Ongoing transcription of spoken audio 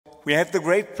we have the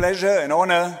great pleasure and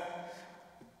honor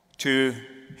to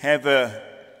have a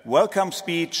welcome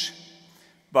speech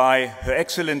by Her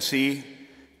Excellency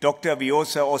Dr.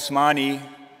 Vjosa Osmani,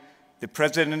 the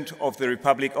President of the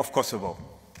Republic of Kosovo.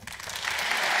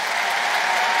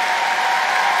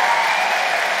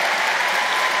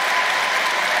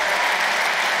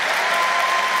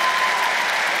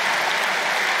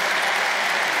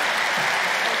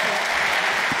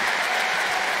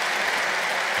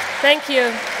 Thank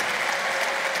you.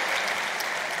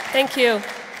 Thank you.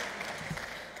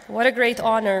 What a great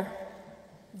honor.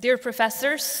 Dear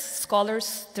professors,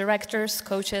 scholars, directors,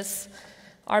 coaches,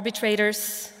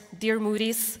 arbitrators, dear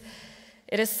Moody's,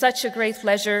 it is such a great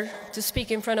pleasure to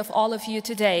speak in front of all of you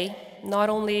today, not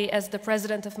only as the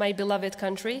president of my beloved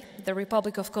country, the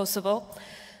Republic of Kosovo,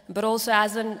 but also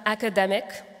as an academic,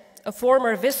 a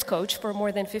former vice coach for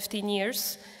more than 15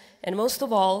 years, and most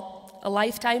of all, a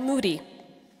lifetime Moody,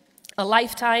 a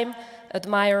lifetime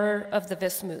admirer of the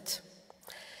Vismut.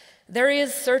 There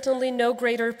is certainly no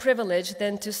greater privilege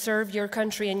than to serve your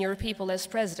country and your people as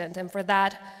president, and for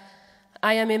that,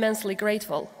 I am immensely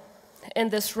grateful. In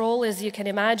this role, as you can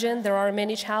imagine, there are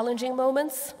many challenging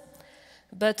moments,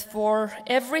 but for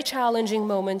every challenging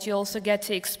moment, you also get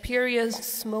to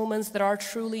experience moments that are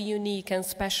truly unique and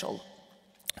special.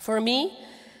 For me,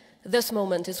 this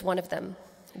moment is one of them.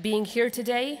 Being here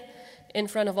today, in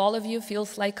front of all of you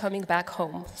feels like coming back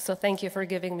home. So thank you for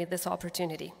giving me this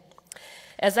opportunity.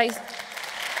 Thank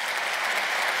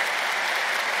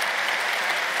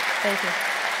you.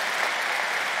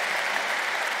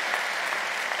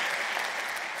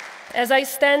 As I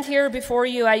stand here before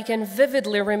you, I can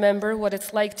vividly remember what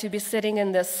it's like to be sitting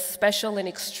in this special and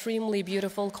extremely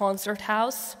beautiful concert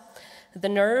house. The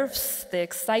nerves, the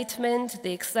excitement,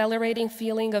 the exhilarating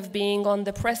feeling of being on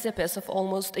the precipice of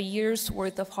almost a year's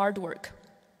worth of hard work.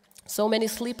 So many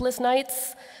sleepless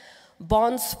nights,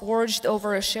 bonds forged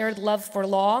over a shared love for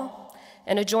law,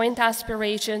 and a joint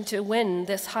aspiration to win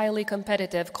this highly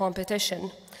competitive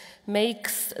competition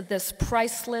makes this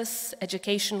priceless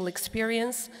educational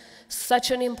experience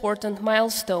such an important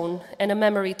milestone and a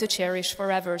memory to cherish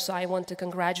forever. So I want to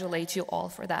congratulate you all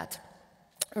for that.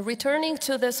 Returning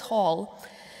to this hall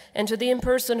and to the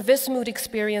in-person Vismut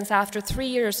experience after 3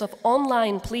 years of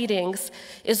online pleadings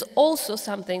is also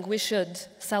something we should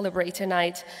celebrate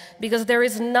tonight, because there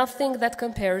is nothing that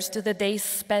compares to the days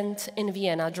spent in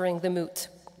Vienna during the moot.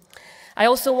 I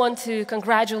also want to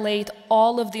congratulate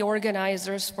all of the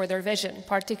organizers for their vision,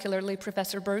 particularly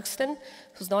Professor Bergston,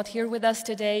 who's not here with us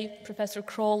today, Professor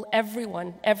Kroll,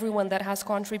 everyone that has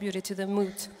contributed to the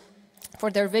moot, for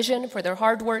their vision, for their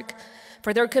hard work,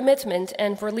 for their commitment,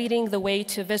 and for leading the way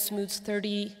to Vismut's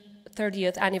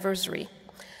 30th anniversary.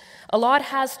 A lot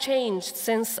has changed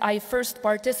since I first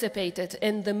participated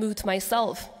in the moot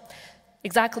myself,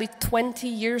 exactly 20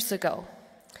 years ago.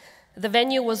 The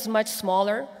venue was much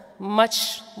smaller,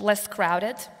 much less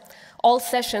crowded. All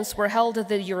sessions were held at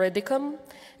the Juridicum,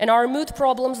 and our moot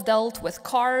problems dealt with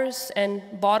cars and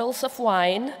bottles of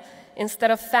wine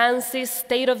instead of fancy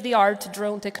state-of-the-art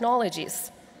drone technologies.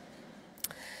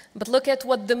 But look at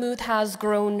what the moot has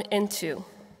grown into.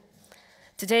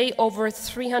 Today, over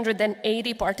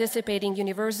 380 participating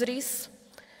universities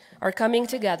are coming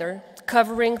together,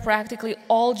 covering practically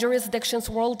all jurisdictions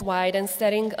worldwide and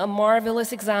setting a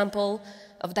marvelous example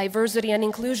of diversity and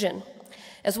inclusion,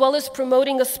 as well as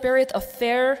promoting a spirit of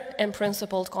fair and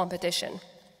principled competition.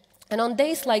 And on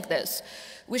days like this,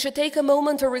 we should take a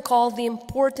moment to recall the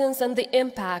importance and the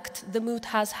impact the moot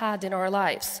has had in our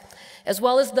lives, as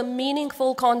well as the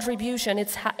meaningful contribution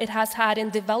it has had in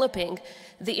developing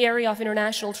the area of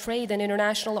international trade and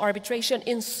international arbitration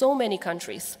in so many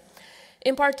countries.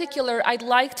 In particular, I'd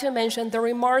like to mention the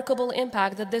remarkable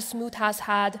impact that this moot has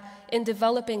had in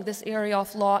developing this area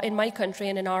of law in my country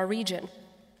and in our region.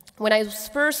 When I was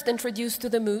first introduced to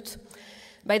the moot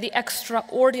by the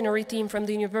extraordinary team from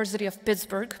the University of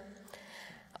Pittsburgh,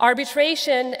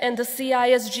 arbitration and the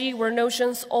CISG were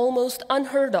notions almost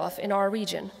unheard of in our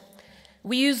region.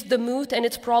 We used the moot and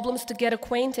its problems to get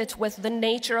acquainted with the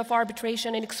nature of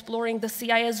arbitration and exploring the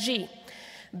CISG.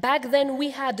 Back then,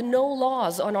 we had no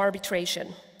laws on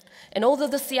arbitration. And although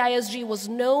the CISG was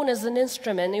known as an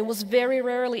instrument, it was very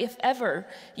rarely, if ever,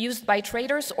 used by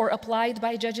traders or applied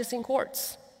by judges in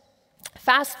courts.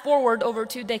 Fast forward over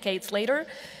 2 decades later,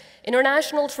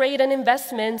 international trade and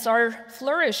investments are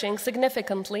flourishing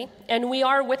significantly, and we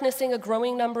are witnessing a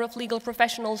growing number of legal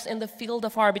professionals in the field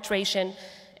of arbitration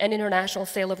and international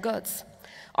sale of goods.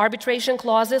 Arbitration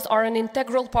clauses are an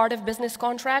integral part of business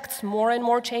contracts. More and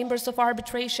more chambers of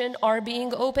arbitration are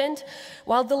being opened,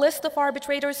 while the list of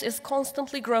arbitrators is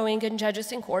constantly growing and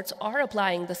judges in courts are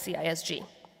applying the CISG.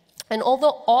 And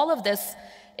although all of this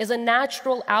is a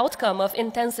natural outcome of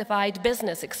intensified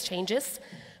business exchanges,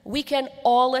 we can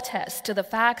all attest to the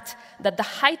fact that the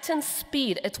heightened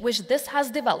speed at which this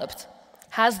has developed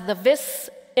has the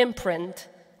VIS imprint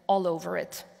all over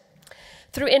it.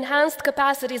 Through enhanced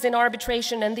capacities in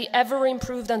arbitration and the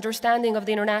ever-improved understanding of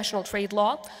the international trade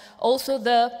law, also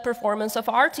the performance of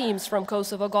our teams from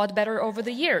Kosovo got better over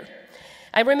the year.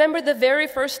 I remember the very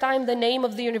first time the name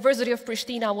of the University of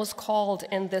Pristina was called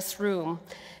in this room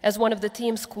as one of the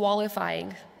teams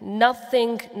qualifying.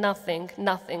 Nothing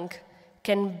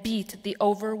can beat the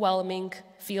overwhelming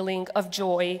feeling of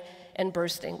joy and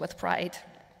bursting with pride.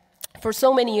 For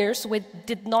so many years, we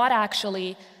did not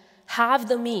actually have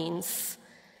the means,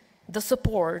 the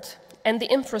support, and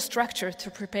the infrastructure to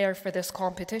prepare for this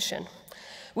competition.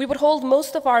 We would hold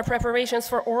most of our preparations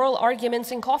for oral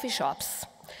arguments in coffee shops,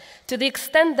 to the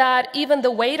extent that even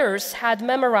the waiters had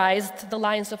memorized the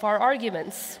lines of our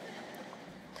arguments.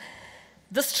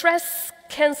 The stress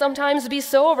can sometimes be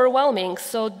so overwhelming,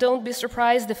 so don't be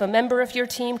surprised if a member of your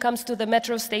team comes to the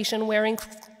metro station wearing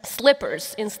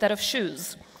slippers instead of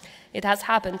shoes. It has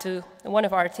happened to one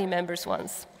of our team members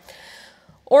once.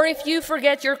 Or if you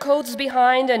forget your codes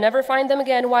behind and never find them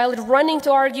again while running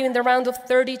to argue in the round of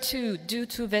 32 due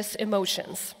to these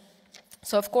emotions.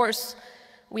 So of course,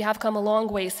 we have come a long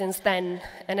way since then,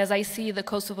 and as I see the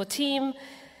Kosovo team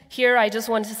here, I just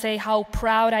want to say how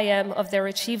proud I am of their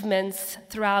achievements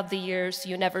throughout the years.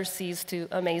 You never cease to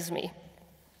amaze me.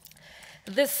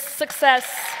 This success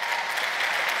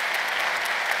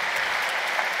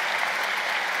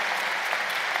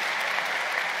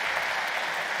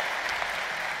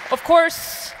of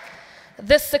course,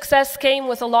 this success came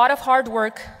with a lot of hard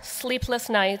work, sleepless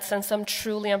nights, and some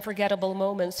truly unforgettable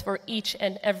moments for each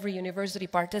and every university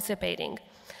participating.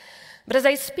 But as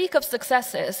I speak of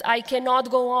successes, I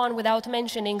cannot go on without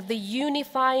mentioning the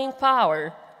unifying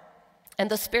power and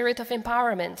the spirit of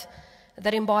empowerment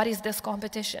that embodies this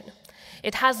competition.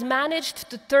 It has managed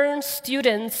to turn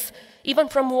students, even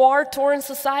from war-torn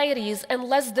societies and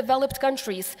less developed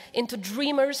countries, into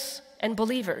dreamers and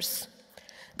believers.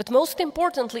 But most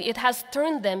importantly, it has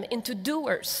turned them into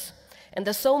doers, and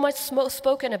the so much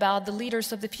spoken about the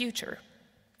leaders of the future.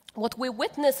 What we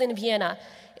witness in Vienna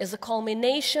is a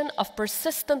culmination of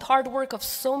persistent hard work of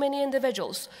so many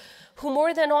individuals who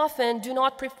more than often do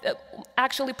not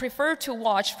actually prefer to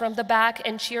watch from the back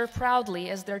and cheer proudly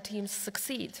as their teams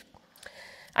succeed.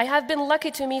 I have been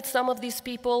lucky to meet some of these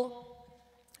people,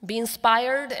 be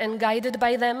inspired and guided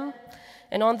by them.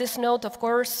 And on this note, of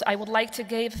course, I would like to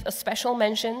give a special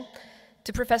mention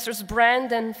to Professors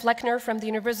Brand and Fleckner from the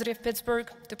University of Pittsburgh,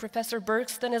 to Professor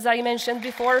Bergston, as I mentioned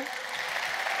before.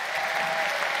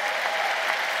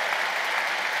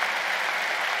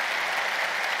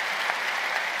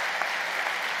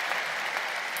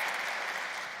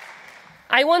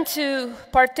 I want to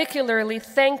particularly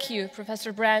thank you,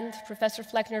 Professor Brand, Professor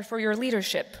Fleckner, for your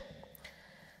leadership,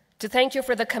 to thank you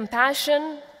for the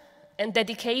compassion and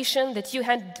dedication that you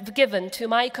had given to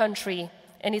my country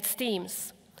and its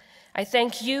teams. I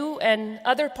thank you and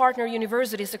other partner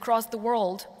universities across the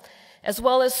world, as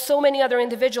well as so many other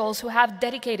individuals who have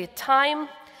dedicated time,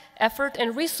 effort,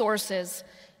 and resources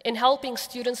in helping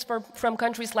students from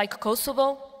countries like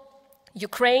Kosovo,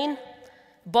 Ukraine,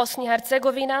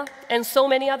 Bosnia-Herzegovina, and so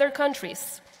many other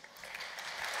countries.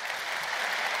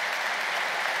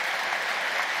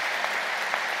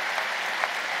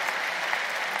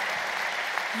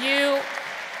 You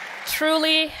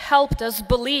truly helped us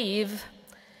believe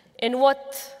in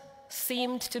what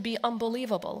seemed to be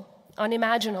unbelievable,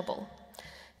 unimaginable.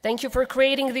 Thank you for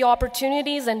creating the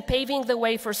opportunities and paving the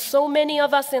way for so many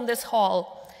of us in this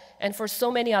hall and for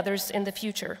so many others in the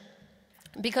future.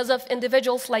 Because of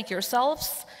individuals like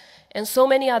yourselves and so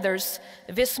many others,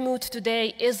 Vismut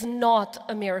today is not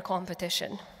a mere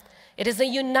competition. It is a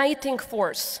uniting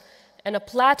force and a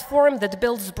platform that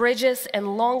builds bridges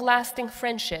and long-lasting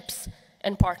friendships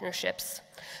and partnerships.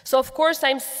 So of course,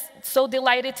 I'm so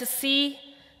delighted to see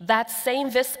that same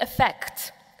VIS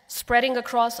effect spreading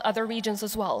across other regions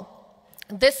as well.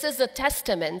 This is a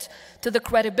testament to the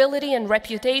credibility and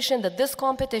reputation that this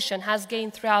competition has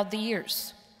gained throughout the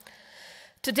years.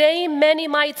 Today, many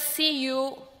might see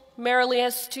you merely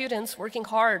as students working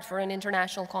hard for an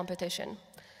international competition.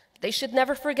 They should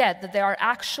never forget that they are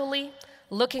actually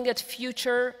looking at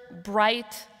future,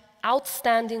 bright,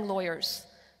 outstanding lawyers,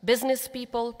 business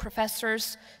people,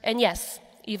 professors, and yes,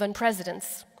 even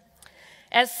presidents.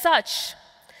 As such,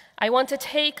 I want to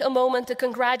take a moment to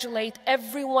congratulate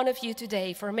every one of you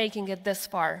today for making it this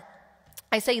far.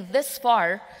 I say this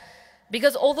far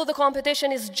Because although the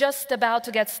competition is just about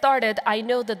to get started, I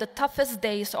know that the toughest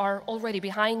days are already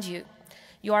behind you.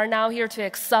 You are now here to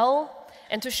excel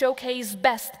and to showcase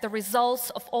best the results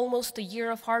of almost a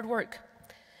year of hard work.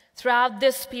 Throughout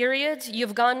this period,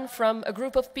 you've gone from a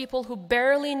group of people who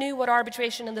barely knew what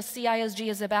arbitration and the CISG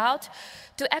is about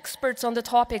to experts on the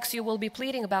topics you will be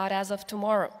pleading about as of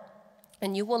tomorrow.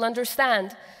 And you will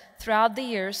understand throughout the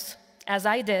years, as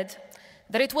I did,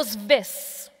 that it was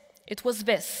this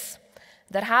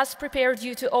that has prepared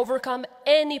you to overcome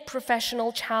any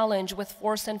professional challenge with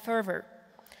force and fervor.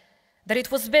 That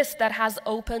it was this that has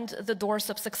opened the doors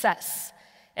of success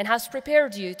and has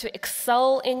prepared you to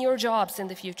excel in your jobs in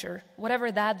the future, whatever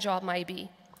that job might be.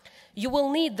 You will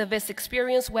need the VIS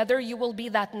experience whether you will be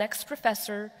that next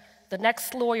professor, the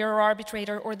next lawyer or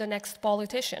arbitrator, or the next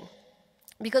politician.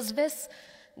 Because VIS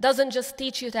doesn't just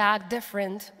teach you to act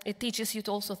different, it teaches you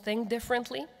to also think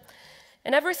differently.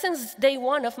 And ever since day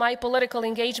one of my political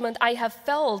engagement, I have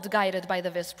felt guided by the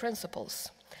VIS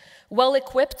principles. Well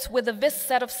equipped with a VIS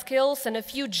set of skills and a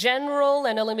few general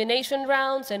and elimination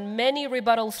rounds and many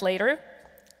rebuttals later,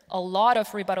 a lot of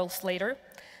rebuttals later,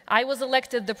 I was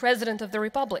elected the President of the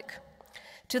Republic.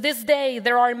 To this day,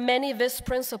 there are many VIS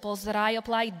principles that I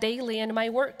apply daily in my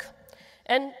work,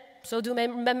 and so do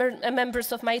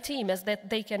members of my team, as that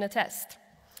they can attest.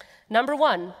 Number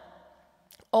one,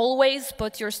 always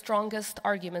put your strongest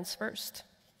arguments first.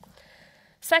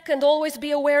 Second, always be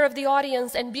aware of the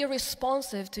audience and be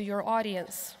responsive to your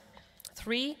audience.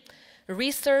 3,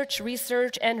 research,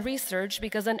 research, and research,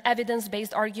 because an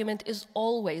evidence-based argument is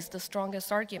always the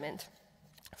strongest argument.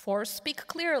 4, speak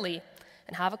clearly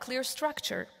and have a clear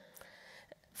structure.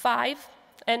 5,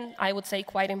 and I would say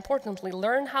quite importantly,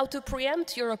 learn how to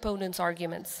preempt your opponent's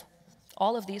arguments.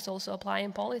 All of these also apply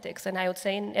in politics, and I would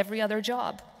say in every other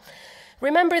job.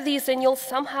 Remember these and you'll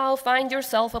somehow find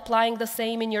yourself applying the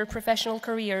same in your professional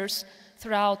careers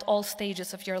throughout all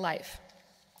stages of your life.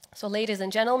 So ladies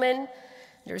and gentlemen,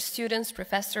 dear students,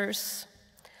 professors,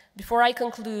 before I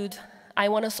conclude, I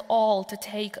want us all to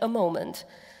take a moment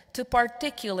to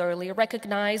particularly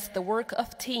recognize the work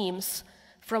of teams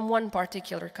from one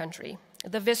particular country,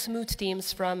 the VIS-MOOT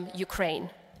teams from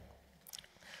Ukraine.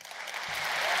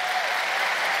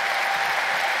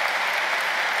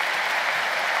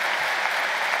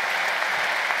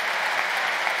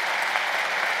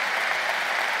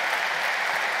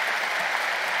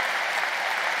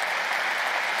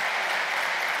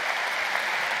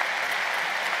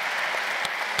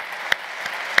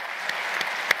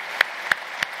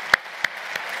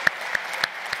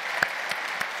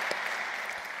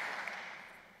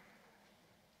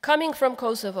 Coming from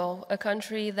Kosovo, a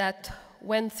country that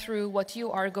went through what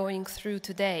you are going through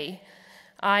today,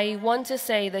 I want to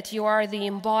say that you are the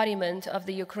embodiment of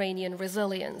the Ukrainian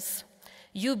resilience.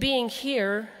 You being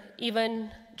here,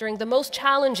 even during the most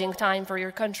challenging time for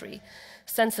your country,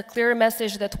 sends a clear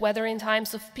message that whether in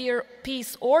times of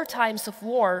peace or times of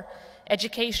war,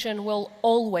 education will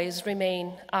always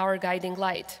remain our guiding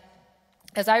light.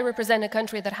 As I represent a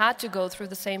country that had to go through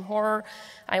the same horror,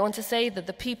 I want to say that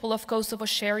the people of Kosovo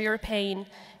share your pain,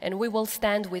 and we will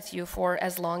stand with you for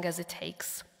as long as it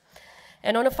takes.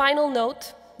 And on a final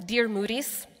note, dear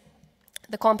Moody's,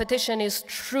 the competition is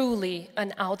truly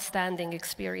an outstanding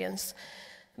experience.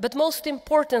 But most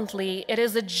importantly, it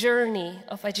is a journey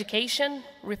of education,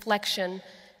 reflection,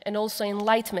 and also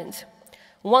enlightenment.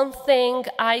 One thing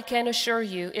I can assure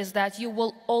you is that you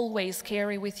will always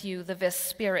carry with you the VIS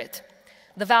spirit,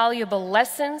 the valuable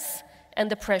lessons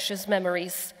and the precious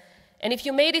memories. And if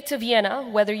you made it to Vienna,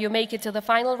 whether you make it to the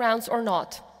final rounds or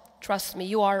not, trust me,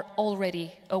 you are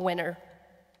already a winner.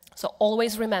 So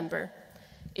always remember,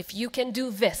 if you can do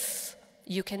this,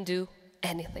 you can do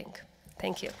anything.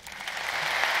 Thank you.